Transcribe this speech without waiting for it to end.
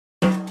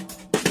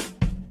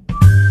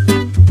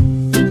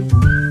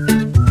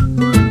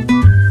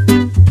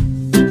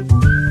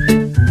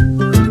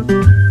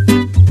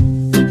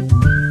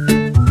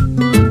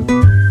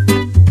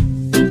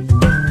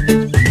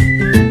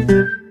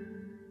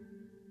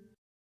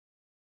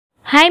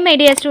Hi my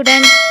dear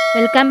students,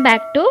 welcome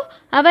back to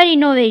our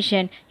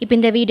innovation. இப்போ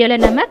இந்த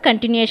வீடியோவில் நம்ம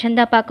continuation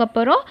தான் பார்க்க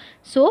போகிறோம்.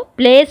 So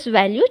place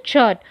value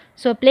chart.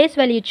 So place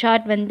value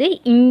chart வந்து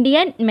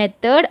Indian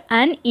method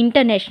and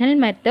international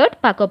method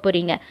பார்க்க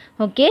போகிறீங்க.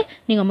 ஓகே,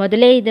 நீங்கள்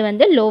முதல்ல இது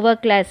வந்து lower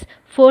class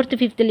 4th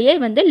 5thலேயே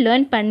வந்து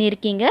learn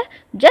பண்ணியிருக்கீங்க.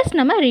 Just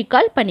நம்ம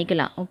recall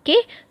பண்ணிக்கலாம். Okay,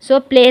 so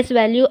place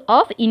value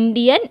of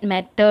Indian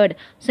method.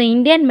 So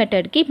Indian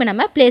methodக்கு இப்போ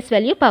நம்ம place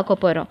value பார்க்க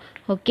போகிறோம்.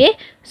 Okay,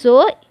 so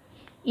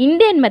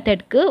Indian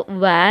methodக்கு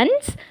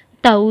ones,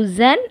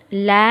 thousand,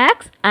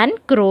 lakhs and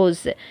crores.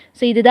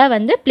 So இதுதான்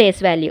வந்து place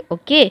value.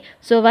 Okay,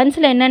 so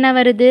onesல என்னென்ன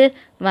வருது?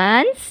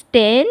 ones,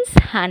 tens,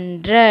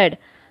 100.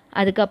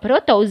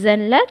 அதுக்கப்புறம்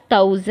thousandல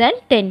 1000,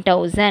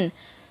 10,000.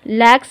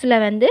 lakhsல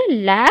வந்து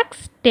lakhs,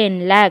 10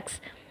 lakhs.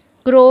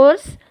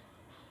 crores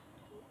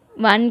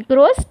 1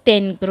 crores,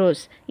 10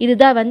 crores.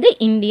 இதுதான் வந்து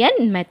Indian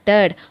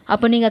method.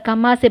 அப்போ நீங்கள்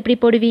கம்மாஸ் எப்படி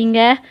போடுவீங்க?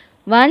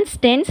 ones,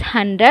 tens,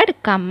 100,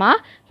 comma,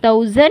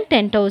 1000,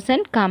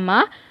 10,000, comma,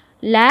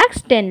 lakhs,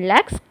 10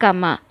 lakhs,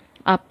 comma.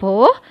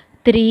 அப்போது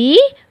 3,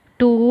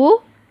 2,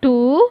 2,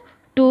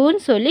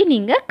 2ன்னு சொல்லி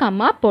நீங்கள்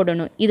கம்மா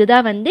போடணும்.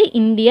 இதுதான் வந்து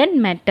இந்தியன்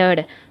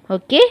மெத்தட்.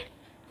 ஓகே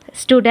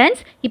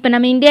ஸ்டூடெண்ட்ஸ், இப்போ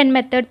நம்ம இந்தியன்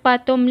மெத்தட்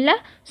பார்த்தோம்ல,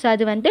 ஸோ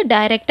அது வந்து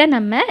டைரெக்டாக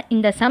நம்ம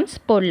இந்த சம்ஸ்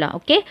போடலாம்.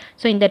 ஓகே,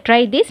 ஸோ இந்த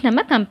ட்ரை திஸ்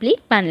நம்ம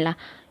கம்ப்ளீட் பண்ணலாம்.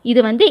 இது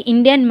வந்து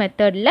இந்தியன்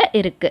மெத்தடில்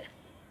இருக்குது.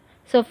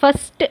 So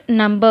first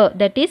number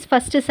that is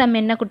first some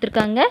என்ன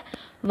கொடுத்துருக்காங்க?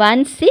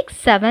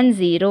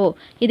 1670.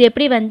 இது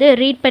எப்படி வந்து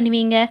ரீட்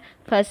பண்ணுவீங்க?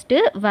 First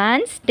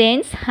ones,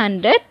 tens,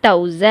 100,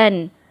 1000.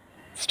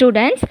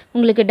 ஸ்டூடெண்ட்ஸ்,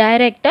 உங்களுக்கு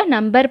டைரெக்டாக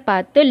நம்பர்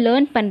பார்த்து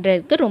லேர்ன்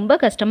பண்ணுறதுக்கு ரொம்ப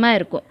கஷ்டமாக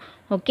இருக்கும்.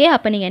 ஓகே,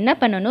 அப்போ நீங்கள் என்ன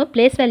பண்ணணும்?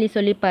 ப்ளேஸ் வேல்யூ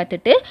சொல்லி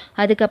பார்த்துட்டு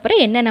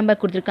அதுக்கப்புறம் என்ன நம்பர்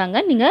கொடுத்துருக்காங்க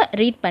நீங்கள்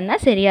ரீட்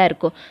பண்ணால் சரியாக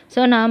இருக்கும். ஸோ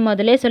நான்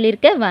முதலே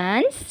சொல்லியிருக்கேன்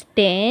ones,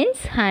 tens,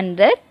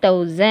 100,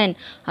 1000.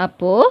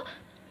 அப்போது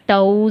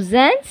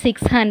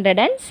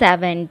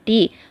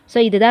 1670. ஸோ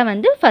இதுதான்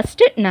வந்து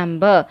ஃபஸ்ட்டு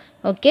நம்பர்.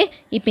 ஓகே,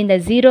 இப்போ இந்த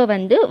 0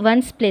 வந்து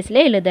ஒன்ஸ் பிளேஸில்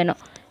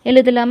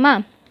எழுதலாமா?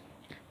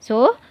 ஸோ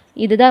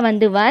இதுதான்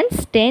வந்து ones,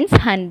 tens,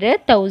 100,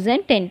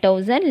 1000,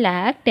 10,000,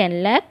 lakh, 10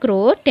 lakh,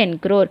 crore, 10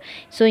 crore.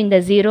 So இந்த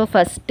 0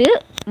 ஃபஸ்ட்டு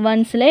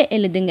ஒன்ஸில்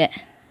எழுதுங்க.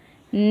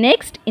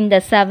 நெக்ஸ்ட் இந்த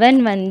 7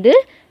 வந்து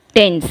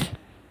tens,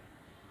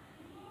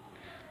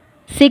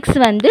 6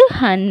 வந்து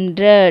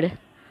 100,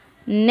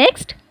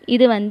 நெக்ஸ்ட்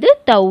இது வந்து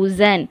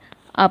 1000.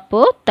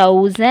 அப்போது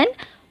 1000,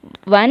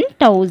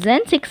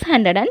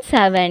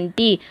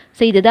 1670.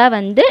 ஸோ இதுதான்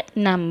வந்து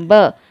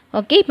நம்பர்.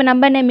 ஓகே, இப்போ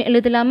நம்பர் நேம்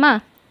எழுதலாமா?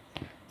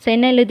 ஸோ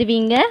என்ன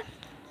எழுதுவீங்க?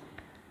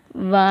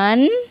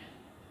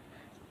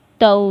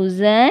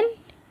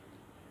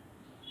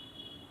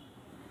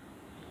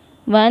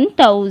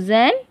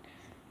 1670,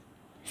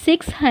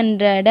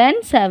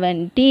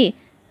 670.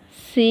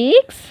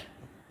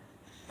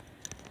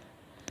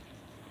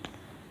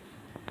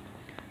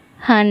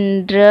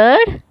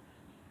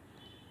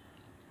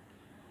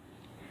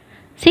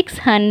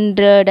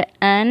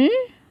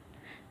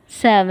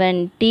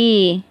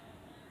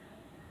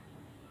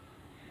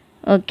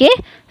 ஓகே,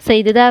 ஸோ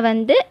இதுதான்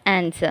வந்து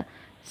answer.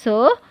 So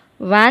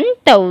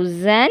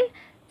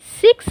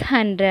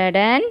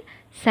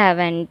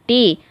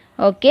 1670.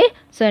 Okay,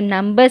 so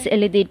numbers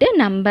எழுதிட்டு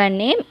நம்பர்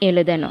நேம்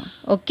எழுதணும்.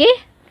 ஓகே,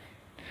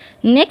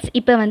 நெக்ஸ்ட்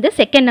இப்போ வந்து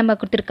செகண்ட் நம்பர்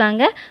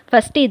கொடுத்துருக்காங்க.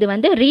 ஃபஸ்ட்டு இது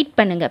வந்து ரீட்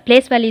பண்ணுங்கள்.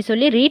 ப்ளேஸ் வேல்யூ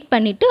சொல்லி ரீட்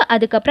பண்ணிவிட்டு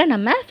அதுக்கப்புறம்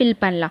நம்ம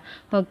ஃபில் பண்ணலாம்.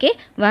 Okay,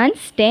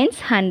 ones, tens,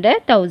 100,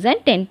 1000,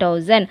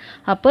 10,000.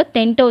 அப்போது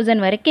 10,000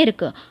 வரைக்கும்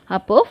இருக்குது.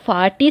 அப்போது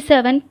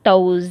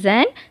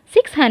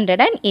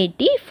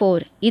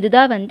 47,684.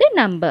 இதுதான் வந்து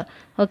நம்பர்.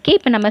 ஓகே,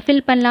 இப்போ நம்ம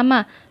ஃபில் பண்ணலாமா?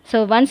 ஸோ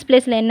ஒன்ஸ்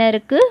பிளேஸில் என்ன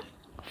இருக்குது?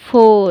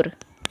 4.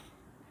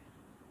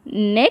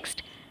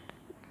 Next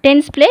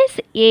tense place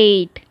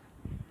 8.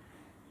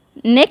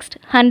 next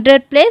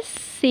 100 place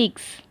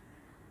 6,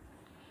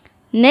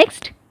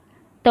 next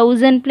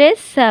 1000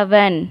 place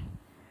 7,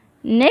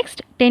 next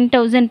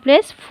 10,000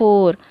 place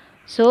 4.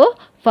 so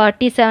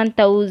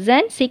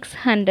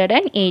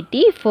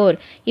 47,684.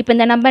 இப்போ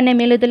இந்த நம்பர்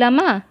நேம்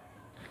எழுதலாமா?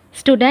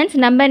 ஸ்டூடெண்ட்ஸ்,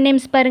 நம்பர்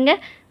நேம்ஸ் பாருங்கள்.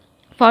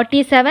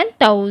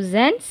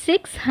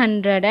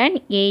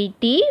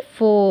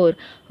 47,684.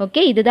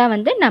 ஓகே, இதுதான்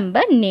வந்து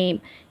நம்பர் நேம்.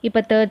 இப்போ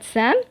தேர்ட்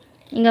சம்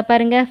இங்கே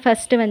பாருங்கள்.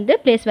 ஃபஸ்ட்டு வந்து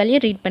ப்ளேஸ் வேல்யூ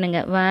ரீட்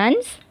பண்ணுங்கள்.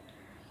 ones,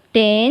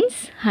 tens,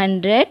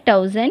 100,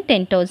 1000,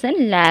 10,000,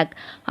 lakh.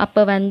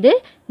 அப்போ வந்து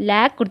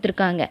lakh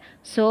கொடுத்துருக்காங்க.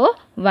 ஸோ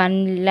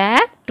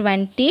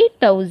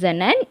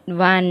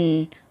 1,20,001.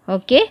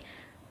 ஓகே,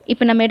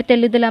 இப்போ நம்ம எடுத்து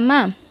எழுதலாமா?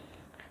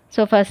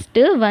 ஸோ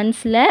ஃபஸ்ட்டு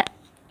ஒன்ஸில்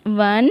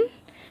 1,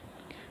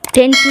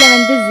 டென்ஸில்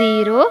வந்து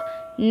 0,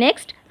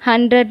 நெக்ஸ்ட்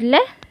 100ல்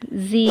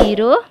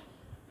 0,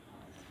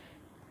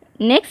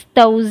 நெக்ஸ்ட்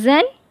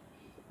 1000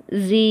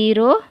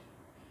 0,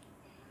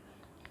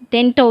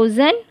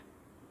 10,000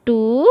 2,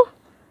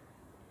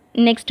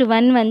 நெக்ஸ்ட்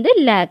 1 வந்து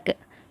லேக்.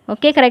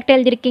 ஓகே, கரெக்டாக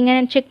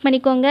எழுதிருக்கீங்கன்னு செக்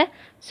பண்ணிக்கோங்க.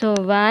 ஸோ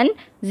 1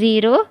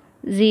 0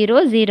 0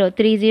 0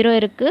 3 0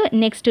 இருக்குது.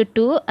 நெக்ஸ்ட்டு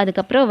 2,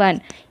 அதுக்கப்புறம் 1.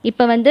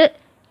 இப்போ வந்து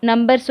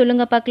நம்பர்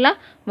சொல்லுங்கள் பார்க்கலாம்.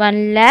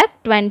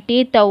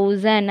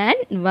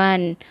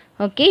 1,20,001.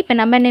 ஓகே, இப்போ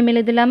நம்பர் நேம்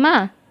எழுதலாமா?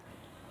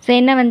 ஸோ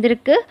என்ன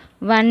வந்திருக்கு?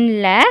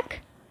 1,00,000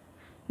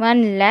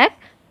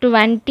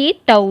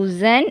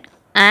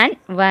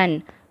 1,20,001.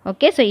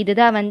 ஓகே, ஸோ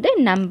இதுதான் வந்து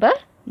number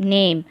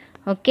name.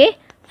 Okay,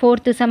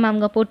 4th some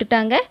அவங்க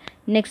போட்டுட்டாங்க.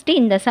 நெக்ஸ்ட்டு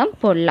இந்த சம்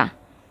போடலாம்.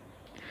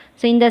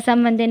 ஸோ இந்த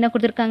சம் வந்து என்ன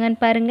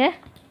கொடுத்துருக்காங்கன்னு பாருங்கள்.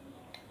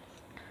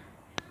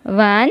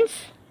 ones,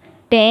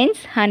 tens,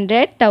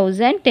 100,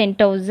 1000,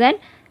 10,000,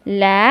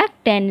 lakh,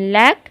 10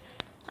 lakh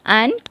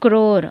and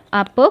crore.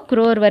 அப்போ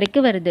crore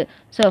வரைக்கும் வருது.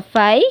 So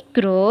 5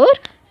 crore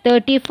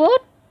 34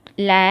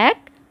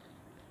 lakh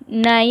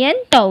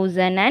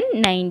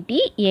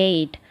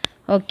 9,098.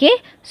 Okay,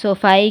 so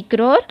 5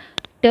 crore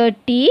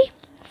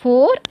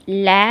 34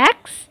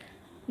 lakhs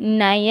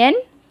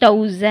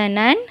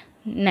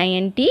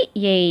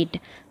 9,098.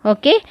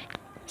 Okay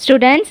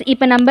students,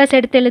 இப்போ நம்பர்ஸ்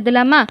எடுத்து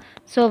எழுதலாமா?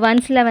 ஸோ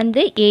ஒன்ஸில்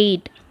வந்து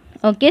 8.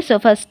 ஓகே, ஸோ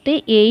ஃபஸ்ட்டு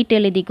 8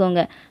 எழுதிக்கோங்க.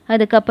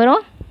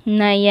 அதுக்கப்புறம்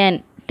 9,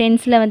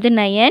 டென்ஸில் வந்து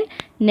 9,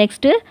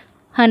 next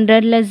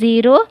 100ல்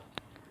 0,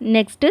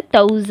 next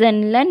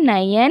 1000ல்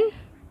 9,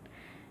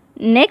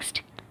 next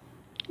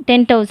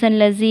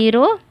 10,000ல்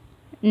 0,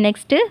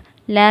 next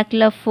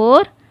லேக்கில்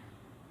 4,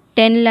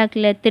 10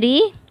 lakhல 3,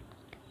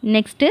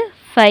 next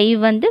 5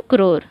 வந்து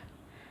crore.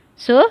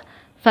 So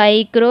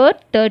 5 crore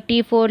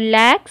 34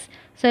 lakhs.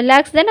 So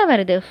lakhs தானே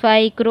வருது.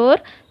 5 crore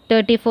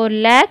 34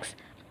 lakhs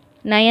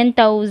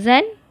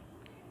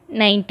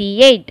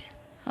 9,098.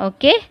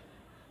 ஓகே,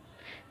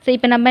 ஸோ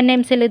இப்போ நம்பர்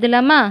நேம்ஸ்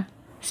எழுதலாமா?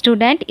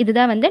 ஸ்டூடெண்ட்,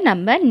 இதுதான் வந்து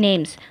number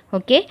names.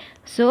 Okay,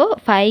 so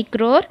 5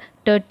 crore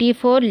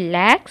 34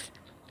 lakhs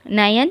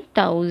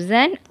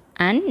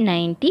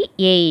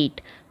 9,098.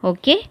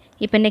 Okay,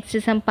 இப்போ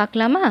நெக்ஸ்ட் சம்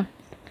பார்க்கலாமா?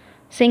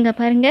 ஸோ இங்கே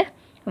பாருங்கள்.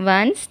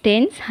 ones,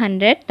 tens,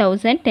 100,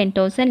 1000,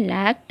 10,000,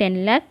 lakh, 10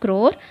 lakh,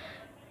 crore,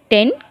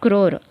 10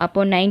 crore.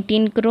 அப்போது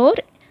 19 crore.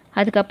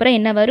 அதுக்கப்புறம்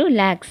என்ன வரும்?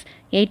 லேக்ஸ்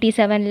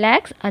 87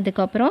 lakhs.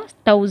 அதுக்கப்புறம்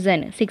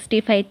 1000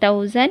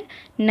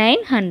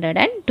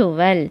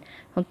 65,912.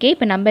 ஓகே,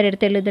 இப்போ நம்பர்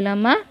எடுத்து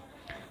எழுதலாமா?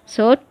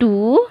 ஸோ 2,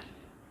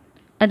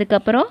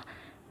 அதுக்கப்புறம்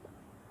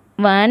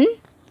 1,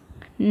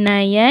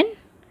 9,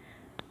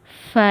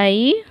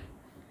 5,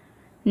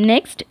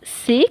 நெக்ஸ்ட்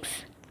 6,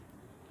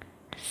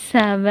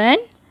 7,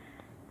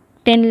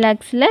 10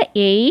 lakhsல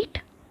 8,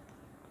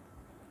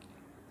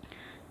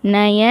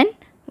 9,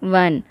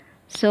 1.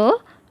 ஸோ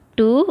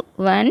 2,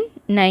 1,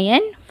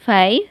 9,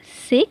 5,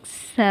 6,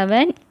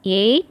 7,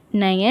 8,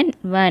 9,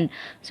 1.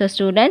 ஸோ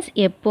ஸ்டூடெண்ட்ஸ்,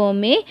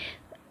 எப்போவுமே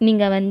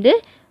நீங்கள் வந்து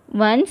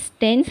ஒன்ஸ்,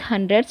 டென்ஸ்,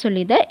 100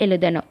 சொல்லி தான்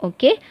எழுதணும்.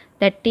 Okay,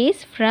 that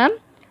is from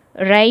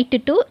right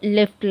to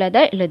லெஃப்டில்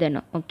தான்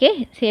எழுதணும். ஓகே,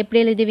 ஸோ எப்படி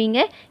எழுதுவீங்க?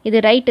 இது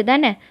ரைட்டு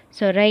தானே.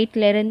 ஸோ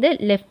ரைட்லேருந்து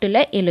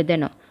லெஃப்டில்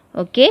எழுதணும்.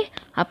 ஓகே,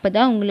 அப்போ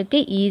தான் உங்களுக்கு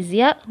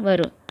ஈஸியாக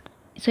வரும்.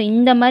 ஸோ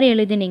இந்த மாதிரி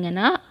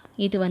எழுதுனீங்கன்னா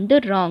இது வந்து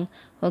wrong.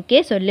 Okay,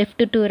 so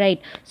left to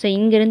right. So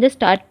இங்கேருந்து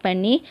ஸ்டார்ட்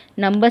பண்ணி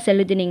நம்பர்ஸ்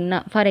எழுதுனீங்கன்னா,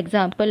 ஃபார்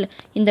எக்ஸாம்பிள்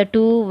இந்த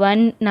 2,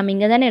 1 நம்ம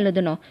இங்கே தானே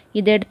எழுதணும்.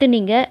 இதை எடுத்து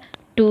நீங்கள்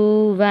 2,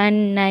 1,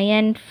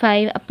 9,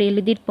 5 அப்படி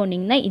எழுதிட்டு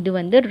போனீங்கன்னா இது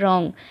வந்து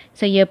ராங்.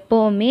 ஸோ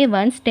எப்போவுமே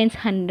ஒன்ஸ், டென்ஸ்,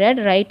 100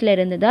 ரைட்டில்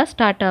இருந்து தான்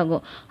ஸ்டார்ட்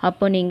ஆகும்.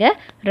 அப்போது நீங்கள்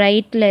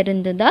ரைட்டில்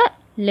இருந்து தான்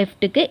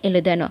லெஃப்ட்டுக்கு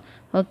எழுதணும்.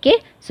 Okay,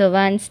 so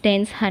once,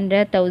 tense, 100,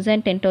 1000,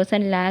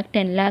 10,000, lakh,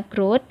 10 lakh,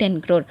 crore, 10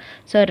 crore.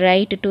 So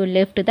right to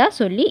left தான்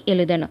சொல்லி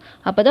எழுதணும்.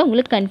 அப்போ தான்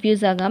உங்களுக்கு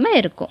கன்ஃபியூஸ் ஆகாமல்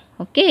இருக்கும்.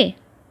 ஓகே,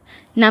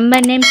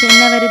 நம்பர் நேம்ஸ்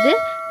என்ன வருது?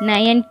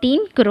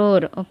 19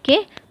 crore. Okay,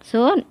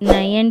 so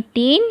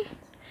 19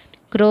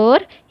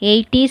 crore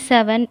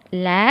 87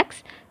 lakhs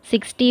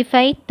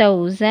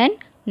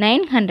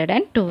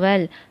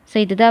 65,912. So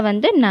இதுதான்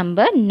வந்து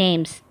number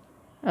names.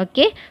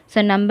 Okay, so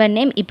number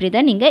name இப்படி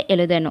தான் நீங்கள்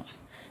எழுதணும்.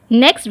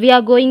 Next we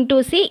are going to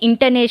see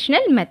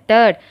international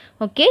method.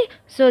 Okay,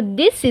 so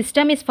this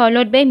system is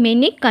followed by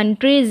many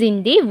countries in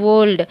the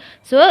world.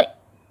 So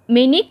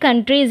many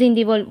countries in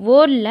the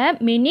world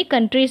many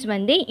countries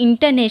வந்து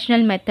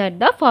international method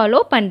தான்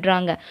follow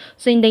பண்ணுறாங்க.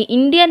 So இந்த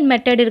Indian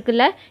method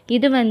இருக்குல்ல,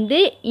 இது வந்து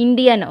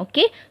Indian.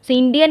 Okay, so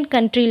Indian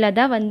கண்ட்ரியில்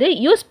தான் வந்து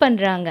யூஸ்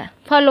பண்ணுறாங்க,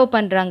 ஃபாலோ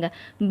பண்ணுறாங்க.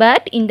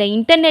 பட் இந்த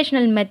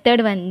இன்டர்நேஷ்னல்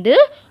மெத்தட் வந்து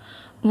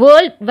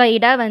வேர்ல்ட்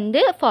வைடாக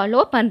வந்து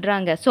ஃபாலோ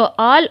பண்ணுறாங்க. So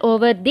all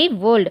over the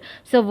world.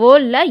 So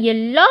வேர்ல்டில்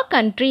எல்லா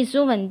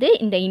கண்ட்ரீஸும் வந்து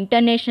இந்த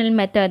இன்டர்நேஷ்னல்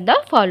மெத்தட்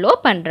தான் ஃபாலோ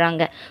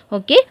பண்ணுறாங்க.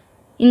 ஓகே,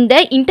 இந்த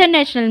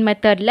இன்டர்நேஷ்னல்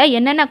மெத்தடில்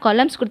என்னென்ன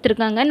காலம்ஸ்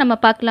கொடுத்துருக்காங்க நம்ம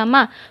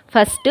பார்க்கலாமா?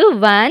 First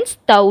once,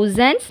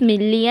 thousands,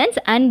 millions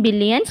and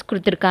billions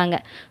கொடுத்துருக்காங்க.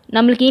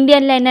 நம்மளுக்கு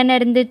இந்தியனில் என்னென்ன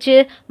இருந்துச்சு?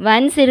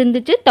 ஒன்ஸ்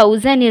இருந்துச்சு,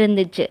 1000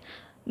 இருந்துச்சு.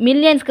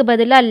 மில்லியன்ஸ்க்கு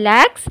பதிலாக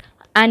லேக்ஸ்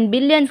அண்ட்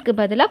பில்லியன்ஸ்க்கு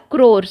பதிலாக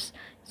க்ரோர்ஸ்.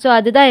 ஸோ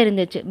அதுதான்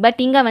இருந்துச்சு. பட்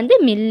இங்கே வந்து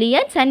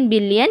மில்லியன்ஸ் அண்ட்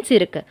பில்லியன்ஸ்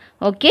இருக்குது.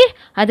 ஓகே,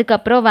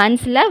 அதுக்கப்புறம்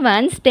ஒன்ஸில்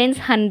ஒன்ஸ், டென்ஸ்,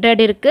 100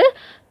 இருக்குது.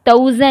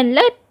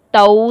 தௌசண்டில்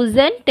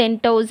 1000,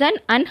 10,000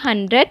 அண்ட்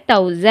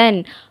 100,000.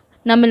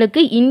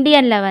 நம்மளுக்கு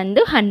இந்தியனில் வந்து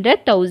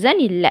 100,000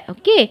 இல்லை.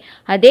 ஓகே,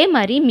 அதே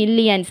மாதிரி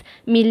millions,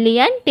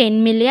 million, 10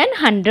 million,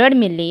 100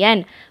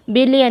 million.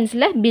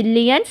 பில்லியன்ஸில்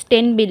billions,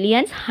 10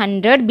 billions,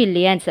 100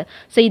 billions.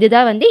 So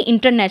இதுதான் வந்து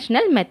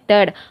இன்டர்நேஷ்னல்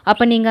மெத்தட்.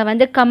 அப்போ நீங்கள்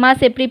வந்து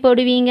கமாஸ் எப்படி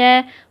போடுவீங்க?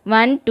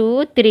 1, 2,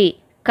 3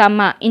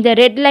 கமா. இந்த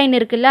ரெட் லைன்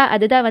இருக்குல்ல,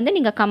 அதுதான் வந்து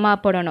நீங்கள் கமா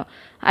போடணும்.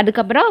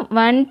 அதுக்கப்புறம்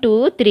 1 2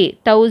 3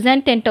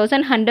 1000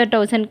 10,000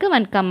 100,000க்கு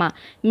 1 கமா,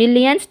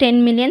 மில்லியன்ஸ்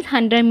 10 மில்லியன்ஸ்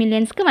 100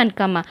 மில்லியன்ஸ்க்கு 1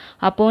 கமா.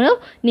 அப்போது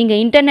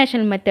நீங்கள்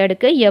இன்டர்நேஷ்னல்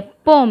மெத்தடுக்கு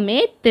எப்போவுமே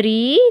 3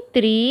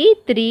 3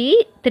 3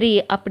 3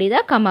 அப்படி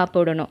தான் கமா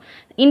போடணும்.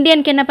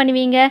 இந்தியனுக்கு என்ன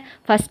பண்ணுவீங்க,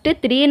 ஃபஸ்ட்டு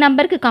 3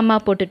 நம்பருக்கு கமா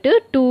போட்டுட்டு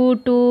 2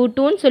 2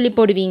 2ன்னு சொல்லி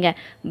போடுவீங்க.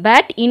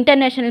 பட்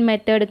இன்டர்நேஷ்னல்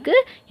மெத்தடுக்கு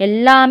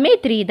எல்லாமே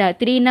 3 தான்.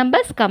 3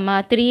 numbers comma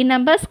 3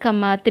 numbers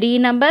comma 3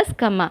 numbers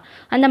comma,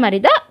 அந்த மாதிரி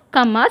தான்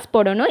கமாஸ்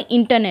போடணும்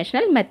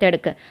இன்டர்நேஷ்னல்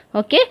மெத்தடுக்கு.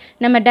 ஓகே,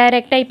 நம்ம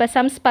டைரெக்டாக இப்போ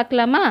சம்ஸ்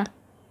பார்க்கலாமா?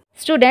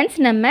 ஸ்டூடெண்ட்ஸ்,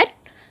 நம்ம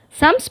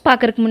சம்ஸ்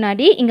பார்க்குறதுக்கு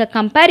முன்னாடி இங்கே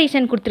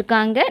கம்பேரிசன்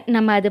கொடுத்துருக்காங்க.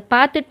 நம்ம அதை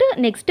பார்த்துட்டு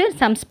நெக்ஸ்ட்டு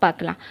சம்ஸ்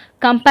பார்க்கலாம்.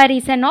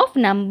 Comparison of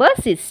number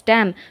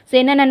system. So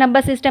என்னென்ன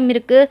நம்பர் சிஸ்டம்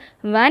இருக்குது?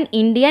 1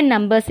 இந்தியன்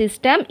நம்பர்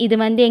சிஸ்டம். இது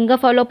வந்து எங்கே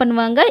ஃபாலோ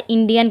பண்ணுவாங்க?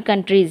 Indian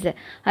countries.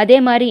 அதே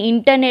மாதிரி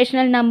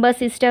international number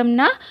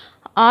சிஸ்டம்னா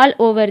all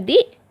over the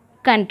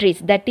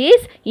countries. That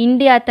is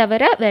India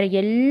தவிர வேறு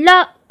எல்லா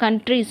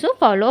கண்ட்ரீஸும்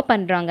ஃபாலோ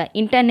பண்ணுறாங்க.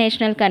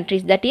 International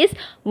countries that is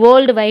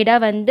world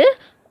வைடாக வந்து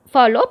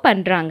ஃபாலோ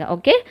பண்ணுறாங்க.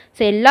 ஓகே,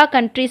 ஸோ எல்லா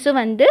கண்ட்ரீஸும்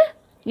வந்து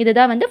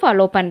இதுதான் வந்து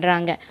ஃபாலோ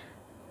பண்ணுறாங்க.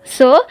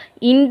 ஸோ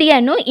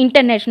இந்தியனும்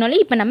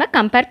இன்டர்நேஷ்னலும் இப்போ நம்ம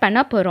கம்பேர்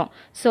பண்ண போகிறோம்.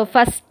 ஸோ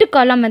ஃபஸ்ட்டு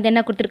காலம் வந்து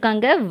என்ன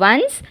கொடுத்துருக்காங்க?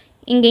 ஒன்ஸ்.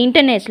 இங்கே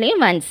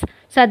இன்டர்நேஷ்னலையும் ஒன்ஸ்.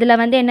 ஸோ அதில்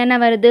வந்து என்னென்ன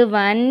வருது?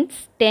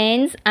 ஒன்ஸ்,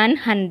 டென்ஸ் அண்ட்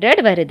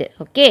 100 வருது.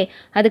 ஓகே,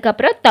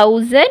 அதுக்கப்புறம்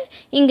 1000,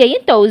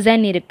 இங்கேயும்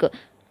 1000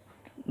 இருக்குது.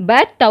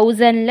 பட்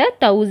 1000ல்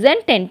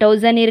 1000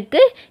 10,000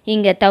 இருக்குது.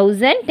 இங்கே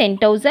 1000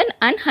 10,000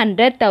 அண்ட்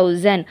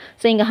 100,000.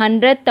 ஸோ இங்கே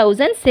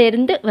 100,000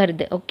 சேர்ந்து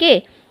வருது. ஓகே,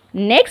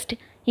 நெக்ஸ்ட்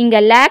இங்கே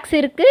லேக்ஸ்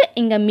இருக்குது,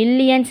 இங்கே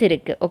மில்லியன்ஸ்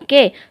இருக்குது.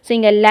 ஓகே, ஸோ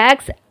இங்கே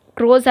லேக்ஸ்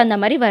க்ரோஸ் அந்த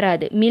மாதிரி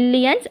வராது.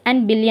 மில்லியன்ஸ்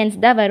அண்ட் பில்லியன்ஸ்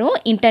தான் வரும்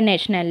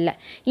இன்டர்நேஷ்னலில்.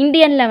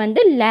 இந்தியனில்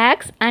வந்து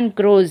லேக்ஸ் அண்ட்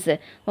க்ரோஸ்.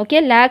 ஓகே,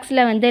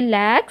 லேக்ஸில் வந்து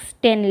லேக்ஸ்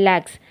 10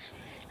 லேக்ஸ்.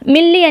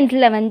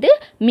 மில்லியன்ஸில் வந்து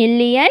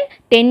million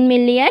 10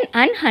 million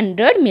and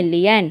 100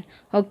 million.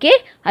 Okay,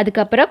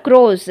 அதுக்கப்புறம்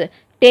cross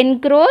 10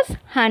 cross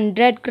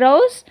 100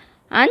 cross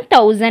and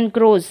 1000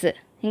 cross.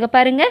 இங்கே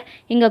பாருங்கள்,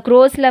 இங்கே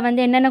க்ரோஸில்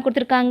வந்து என்னென்ன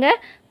கொடுத்துருக்காங்க?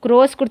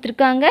 க்ரோஸ்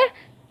கொடுத்துருக்காங்க,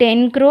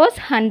 10 க்ரோஸ்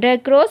 100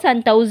 க்ரோஸ்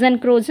அண்ட் 1000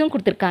 க்ரோஸும்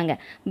கொடுத்துருக்காங்க.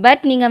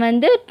 பட் நீங்கள்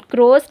வந்து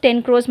க்ரோஸ்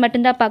 10 க்ரோஸ்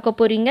மட்டும்தான் பார்க்க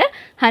போகிறீங்க.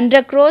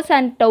 100 க்ரோஸ்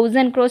அண்ட்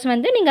 1000 க்ரோஸ்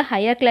வந்து நீங்கள்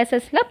ஹையர்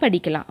கிளாஸஸில்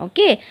படிக்கலாம்.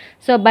 ஓகே,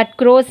 ஸோ பட்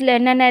க்ரோஸில்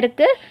என்னென்ன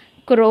இருக்குது?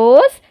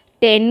 Cross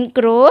 10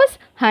 cross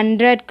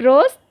 100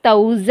 cross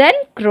 1000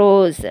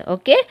 cross.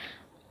 Okay,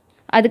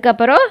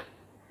 அதுக்கப்புறம்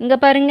இங்கே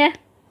பாருங்கள்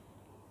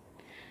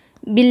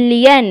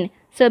பில்லியன்.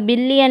 ஸோ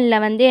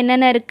பில்லியனில் வந்து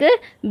என்னென்ன இருக்குது?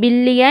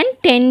 பில்லியன்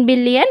 10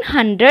 பில்லியன்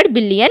 100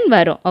 பில்லியன்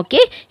வரும்.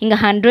 ஓகே, இங்கே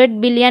 100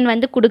 பில்லியன்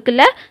வந்து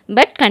கொடுக்கல,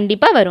 பட்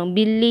கண்டிப்பாக வரும்.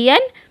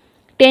 Billion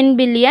 10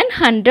 billion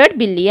 100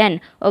 billion.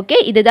 ஓகே,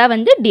 இதுதான்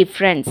வந்து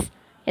டிஃப்ரென்ஸ்.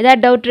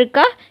 ஏதாவது டவுட்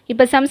இருக்கா?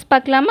 இப்போ சம்ஸ்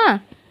பார்க்கலாமா?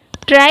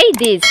 Try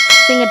this.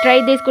 ஸோ இங்கே ட்ரை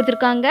திஸ்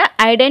கொடுத்துருக்காங்க.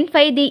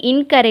 Identify the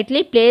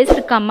incorrectly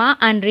placed comma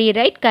and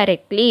rewrite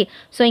correctly.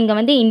 So இங்கே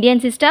வந்து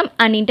Indian system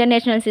and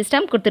international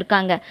system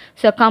கொடுத்துருக்காங்க.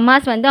 ஸோ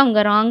கமாஸ் வந்து அவங்க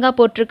ராங்காக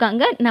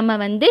போட்டிருக்காங்க. நம்ம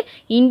வந்து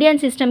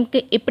இந்தியன்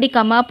சிஸ்டம்க்கு எப்படி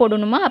கமா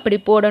போடணுமோ அப்படி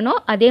போடணும்.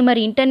 அதே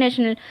மாதிரி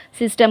இன்டர்நேஷ்னல்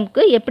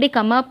சிஸ்டம்க்கு எப்படி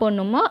கமா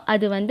போடணுமோ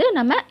அது வந்து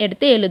நம்ம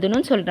எடுத்து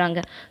எழுதணும்னு சொல்கிறாங்க.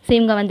 ஸோ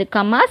இவங்க வந்து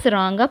கமாஸ்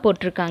ராங்காக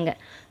போட்டிருக்காங்க.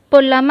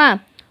 போடலாமா?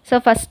 ஸோ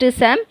ஃபஸ்ட்டு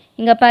சம்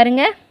இங்கே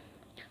பாருங்கள்.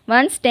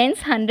 Once,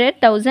 tense, 100,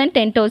 1000,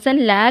 10,000,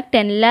 lakh,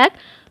 10 lakh,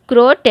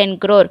 crore, 10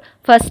 crore.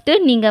 First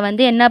நீங்கள்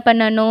வந்து என்ன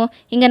பண்ணணும்?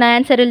 இங்கே நான்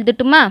answer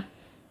எழுதட்டுமா?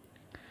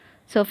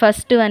 So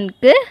first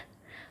ஒன்க்கு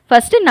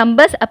first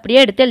numbers அப்படியே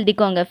எடுத்து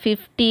எழுதிக்கோங்க.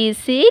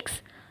 56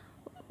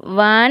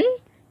 1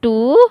 2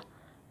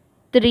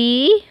 3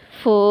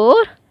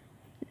 4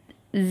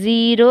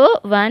 0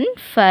 1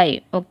 5.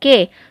 Okay,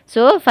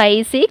 so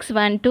 5 6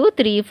 1 2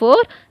 3 4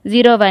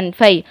 0 1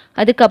 5.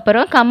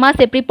 அதுக்கப்புறம்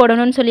கம்மாஸ் எப்படி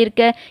போடணும்னு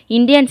சொல்லியிருக்கேன்.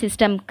 இந்தியன்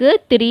சிஸ்டம்க்கு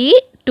 3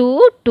 2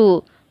 2.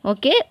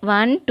 ஓகே,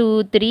 1 2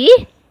 3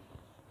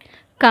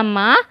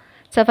 கம்மா.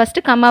 ஸோ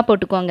ஃபஸ்ட்டு கம்மா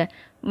போட்டுக்கோங்க.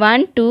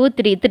 1 2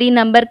 3 3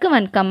 நம்பருக்கு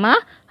 1 கம்மா.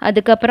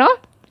 அதுக்கப்புறம்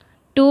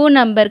 2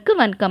 நம்பருக்கு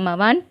 1 கம்மா.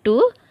 1 2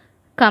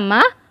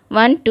 கம்மா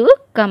 1 2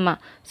 கம்மா.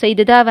 ஸோ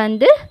இதுதான்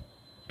வந்து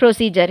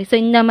ப்ரொசீஜர். ஸோ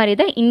இந்த மாதிரி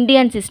தான்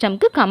இந்தியன்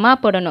சிஸ்டம்க்கு கம்மா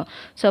போடணும்.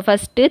 ஸோ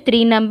ஃபஸ்ட்டு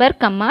 3 நம்பர்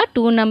கம்மா,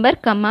 2 நம்பர்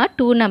கம்மா,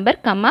 2 நம்பர்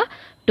கம்மா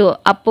 2.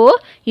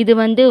 அப்போது இது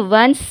வந்து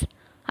ஒன்ஸ்,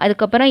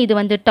 அதுக்கப்புறம் இது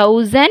வந்து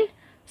 1000,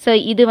 ஸோ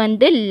இது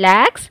வந்து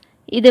லேக்ஸ்,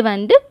 இது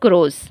வந்து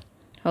cross.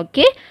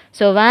 Okay,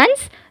 so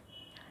once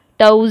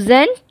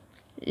 1000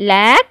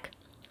 lakh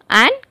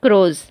and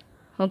cross.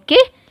 Okay,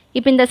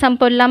 இப்போ இந்த சம்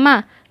போடலாமா?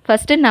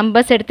 ஃபஸ்ட்டு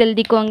நம்பர்ஸ் எடுத்து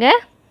எழுதிக்கோங்க.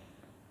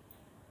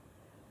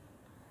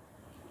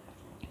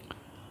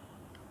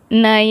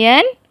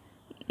 9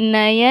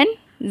 9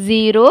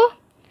 0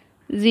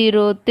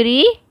 0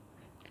 3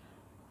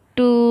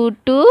 2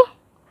 2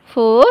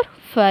 4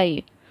 5.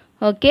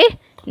 ஓகே,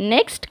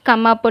 நெக்ஸ்ட்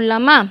கம்மா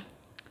போடலாமா?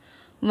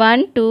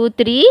 1 2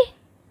 3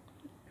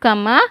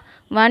 கம்மா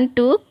 1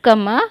 2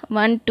 கம்மா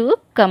 1 2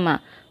 கம்மா.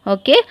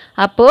 ஓகே,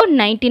 அப்போது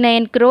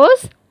 99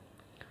 crores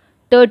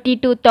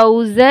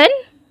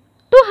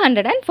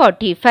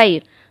 32,245.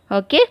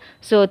 Okay,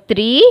 so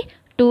 3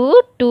 2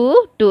 2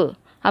 2.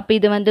 அப்போ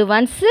இது வந்து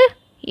ஒன்ஸு,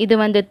 இது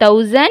வந்து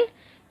 1000,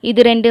 இது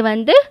ரெண்டு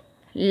வந்து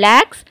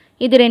லேக்ஸ்,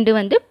 இது ரெண்டு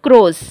வந்து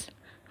க்ரோஸ்.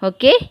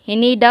 Okay,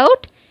 any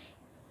doubt?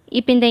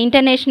 இப்போ இந்த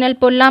இன்டர்நேஷ்னல்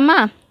போடலாமா?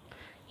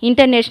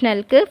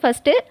 இன்டர்நேஷ்னலுக்கு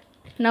ஃபஸ்ட்டு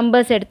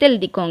நம்பர்ஸ் எடுத்து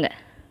எழுதிக்கோங்க.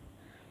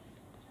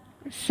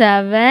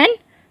 7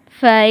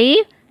 5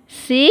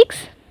 6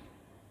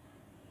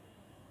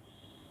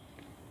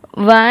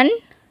 1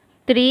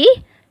 3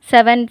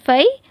 7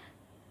 5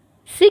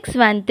 6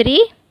 1 3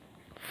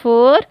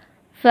 4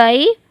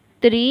 5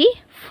 3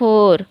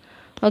 4.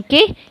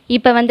 ஓகே,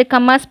 இப்போ வந்து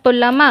கமாஸ்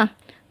போடலாமா?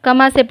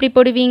 கமாஸ் எப்படி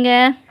போடுவீங்க?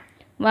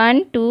 1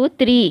 2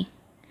 3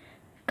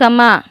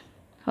 கமா.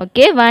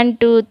 ஓகே, 1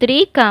 2 3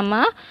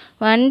 கமா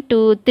 1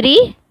 2 3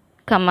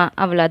 கமா,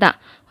 அவ்வளோதான்.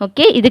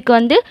 ஓகே, இதுக்கு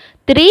வந்து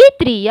 3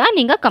 3யாக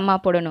நீங்கள் கமா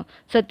போடணும்.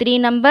 So 3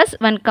 numbers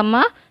 1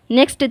 comma,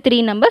 next 3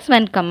 numbers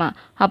 1 comma.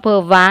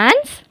 அப்போது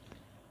once,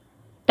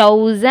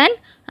 thousand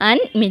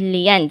and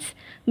millions.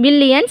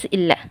 Millions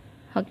இல்லை.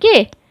 ஓகே,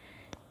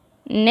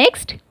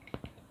 நெக்ஸ்ட்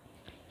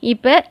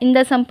இப்போ இந்த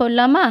சம்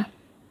போடலாமா?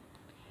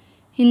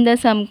 இந்த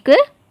சம்க்கு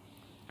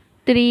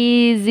 3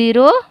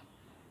 0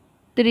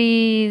 3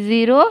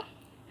 0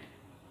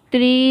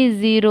 3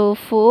 0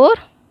 4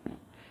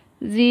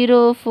 0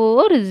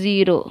 4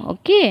 0.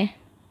 ஓகே,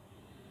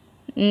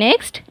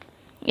 நெக்ஸ்ட்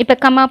இப்போ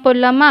கமா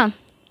போடலாமா?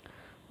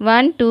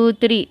 1 2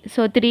 3.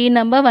 So 3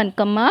 number 1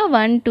 comma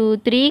 1 2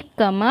 3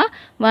 comma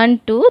 1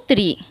 2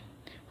 3.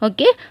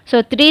 Okay, so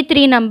 3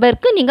 3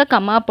 நம்பருக்கு நீங்கள்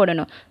கமா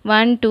போடணும்.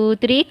 1 2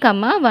 3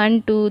 கமா 1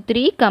 2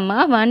 3 கமா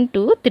 1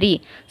 2 3.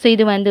 ஸோ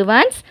இது வந்து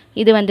ஒன்ஸ்,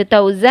 இது வந்து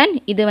தௌசண்ட்,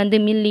 இது வந்து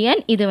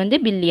மில்லியன், இது வந்து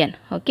billion.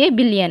 Okay,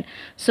 billion.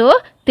 So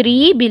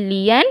 3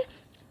 billion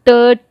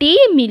 30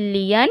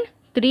 million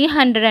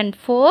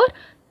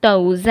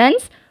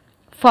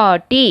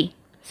 304,040.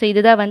 So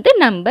இதுதான் வந்து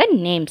நம்பர்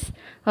நேம்ஸ்.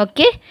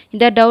 ஓகே,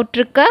 இந்த டவுட்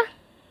இருக்கா?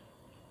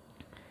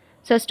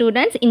 ஸோ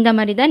ஸ்டூடெண்ட்ஸ், இந்த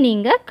மாதிரி தான்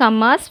நீங்கள்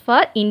Khamas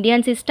for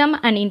Indian system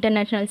and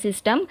international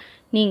system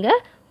நீங்கள்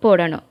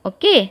போடணும்.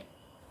 ஓகே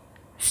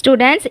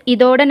ஸ்டூடெண்ட்ஸ்,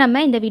 இதோடு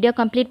நம்ம இந்த வீடியோ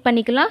கம்ப்ளீட்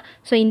பண்ணிக்கலாம்.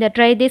 ஸோ இந்த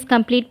ட்ரை திஸ்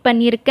கம்ப்ளீட்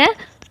பண்ணியிருக்கேன்,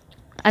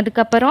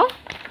 அதுக்கப்புறம்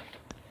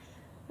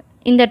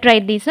இந்த ட்ரை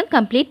திஸும்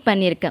கம்ப்ளீட்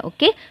பண்ணியிருக்கேன்.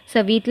 ஓகே, ஸோ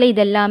வீட்டில்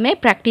இதெல்லாமே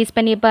ப்ராக்டிஸ்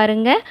பண்ணி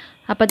பாருங்கள்,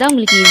 அப்போ தான்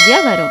உங்களுக்கு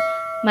ஈஸியாக வரும்.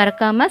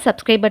 மறக்காமல்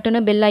சப்ஸ்கிரைப்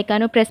பட்டனும் பெல்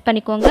ஐக்கானும் ப்ரெஸ்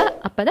பண்ணிக்கோங்க,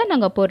 அப்போ தான்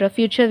நாங்கள் போடுற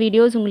ஃப்யூச்சர்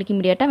வீடியோஸ் உங்களுக்கு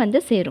இமீடியட்டாக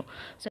வந்து சேரும்.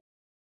 ஸோ